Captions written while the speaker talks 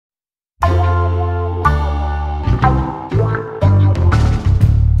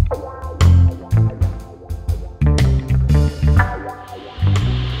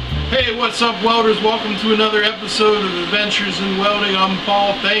What's up, welders? Welcome to another episode of Adventures in Welding. I'm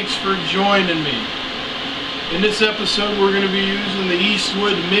Paul. Thanks for joining me. In this episode, we're going to be using the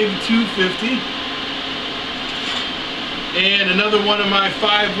Eastwood MIG 250 and another one of my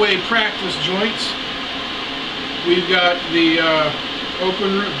 5-way practice joints. We've got the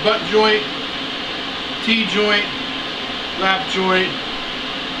open root butt joint, T-joint, lap joint,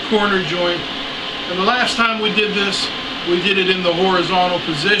 corner joint. And the last time we did this, we did it in the horizontal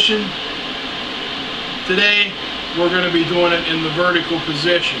position. Today, we're going to be doing it in the vertical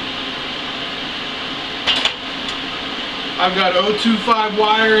position. I've got 025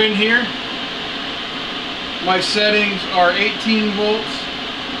 wire in here. My settings are 18 volts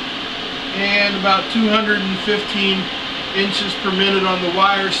and about 215 inches per minute on the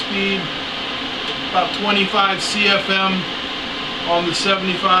wire speed, about 25 CFM on the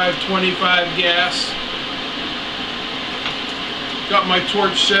 75-25 gas. Got my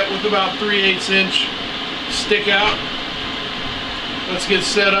torch set with about 3/8 inch stick out. Let's get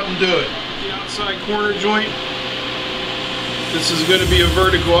set up and do it. The outside corner joint. This is going to be a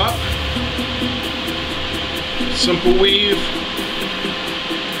vertical up. Simple weave.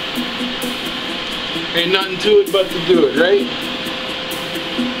 Ain't nothing to it but to do it, right?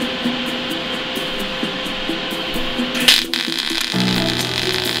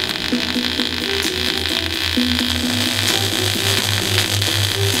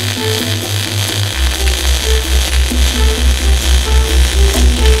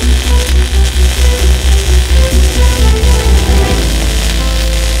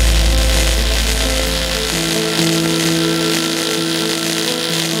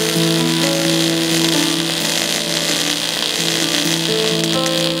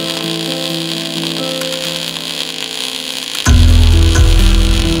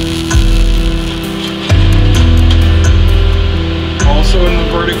 Also in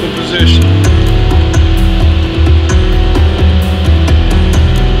the vertical position.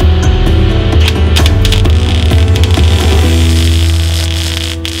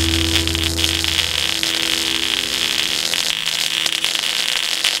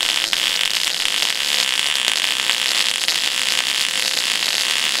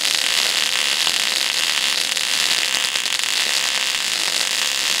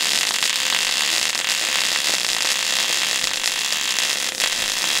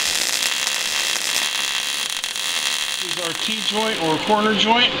 Our T-joint or corner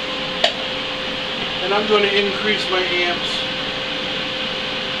joint, and I'm going to increase my amps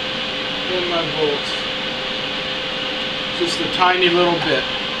and my volts just a tiny little bit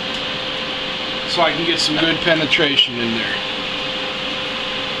so I can get some good penetration in there.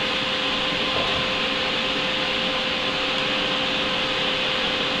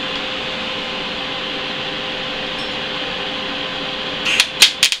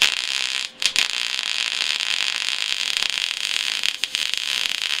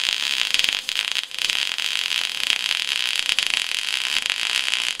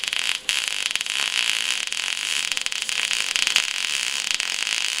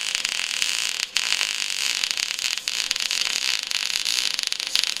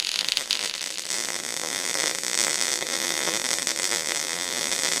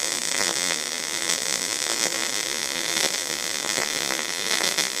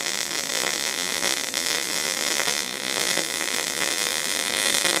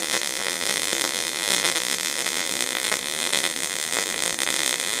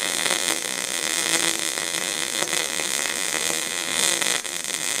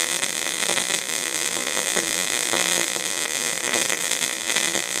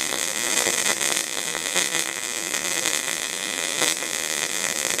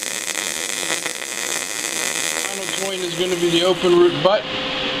 Joint is going to be the open root butt.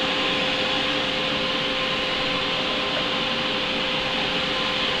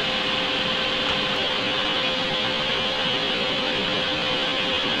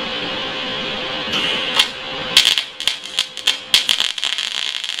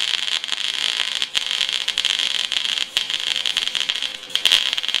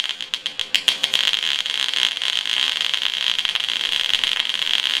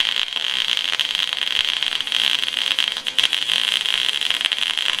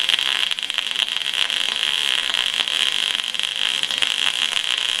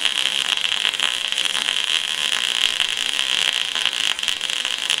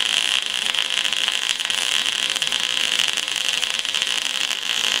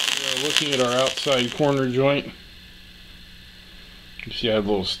 Looking at our outside corner joint, you see I have a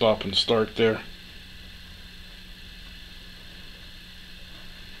little stop and start there.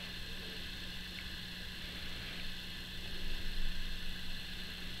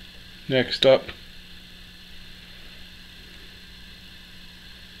 Next up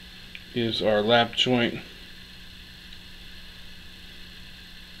is our lap joint.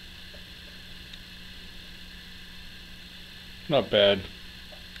 Not bad.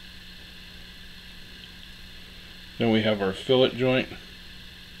 Then we have our fillet joint.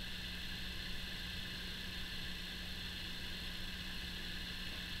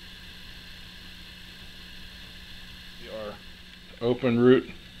 Our open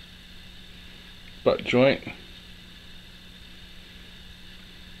root butt joint.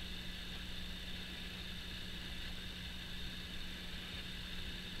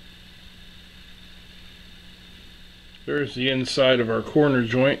 There's the inside of our corner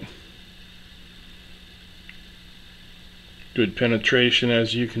joint. Good penetration,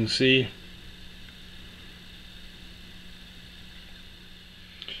 as you can see.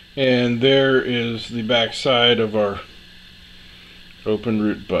 And there is the back side of our open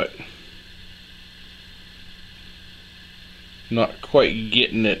root butt. Not quite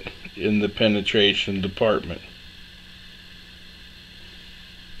getting it in the penetration department.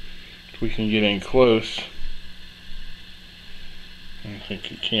 If we can get in close, I think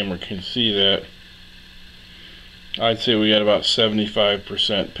the camera can see that. I'd say we got about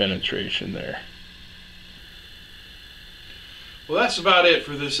 75% penetration there. Well, that's about it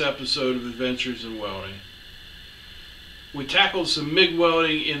for this episode of Adventures in Welding. We tackled some MIG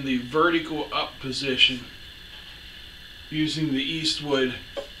welding in the vertical up position using the Eastwood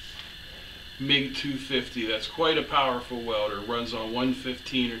MIG 250. That's quite a powerful welder. Runs on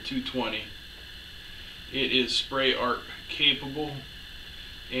 115 or 220. It is spray arc capable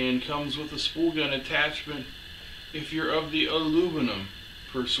and comes with a spool gun attachment if you're of the aluminum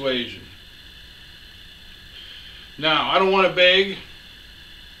persuasion. Now, I don't want to beg,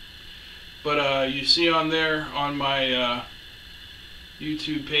 but you see on there on my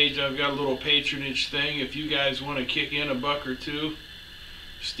YouTube page, I've got a little patronage thing. If you guys want to kick in $1 or $2,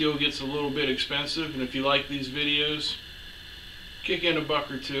 steel gets a little bit expensive, and if you like these videos, kick in $1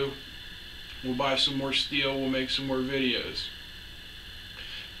 or $2. We'll buy some more steel, we'll make some more videos.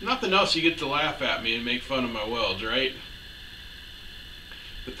 Nothing else, you get to laugh at me and make fun of my welds, right?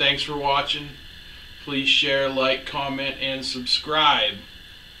 But thanks for watching. Please share, like, comment, and subscribe.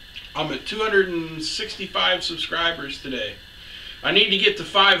 I'm at 265 subscribers today. I need to get to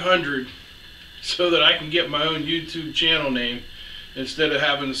 500 so that I can get my own YouTube channel name instead of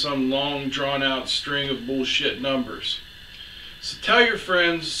having some long drawn out string of bullshit numbers. So tell your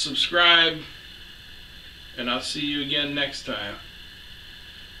friends, subscribe, and I'll see you again next time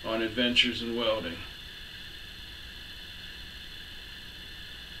on Adventures in Welding.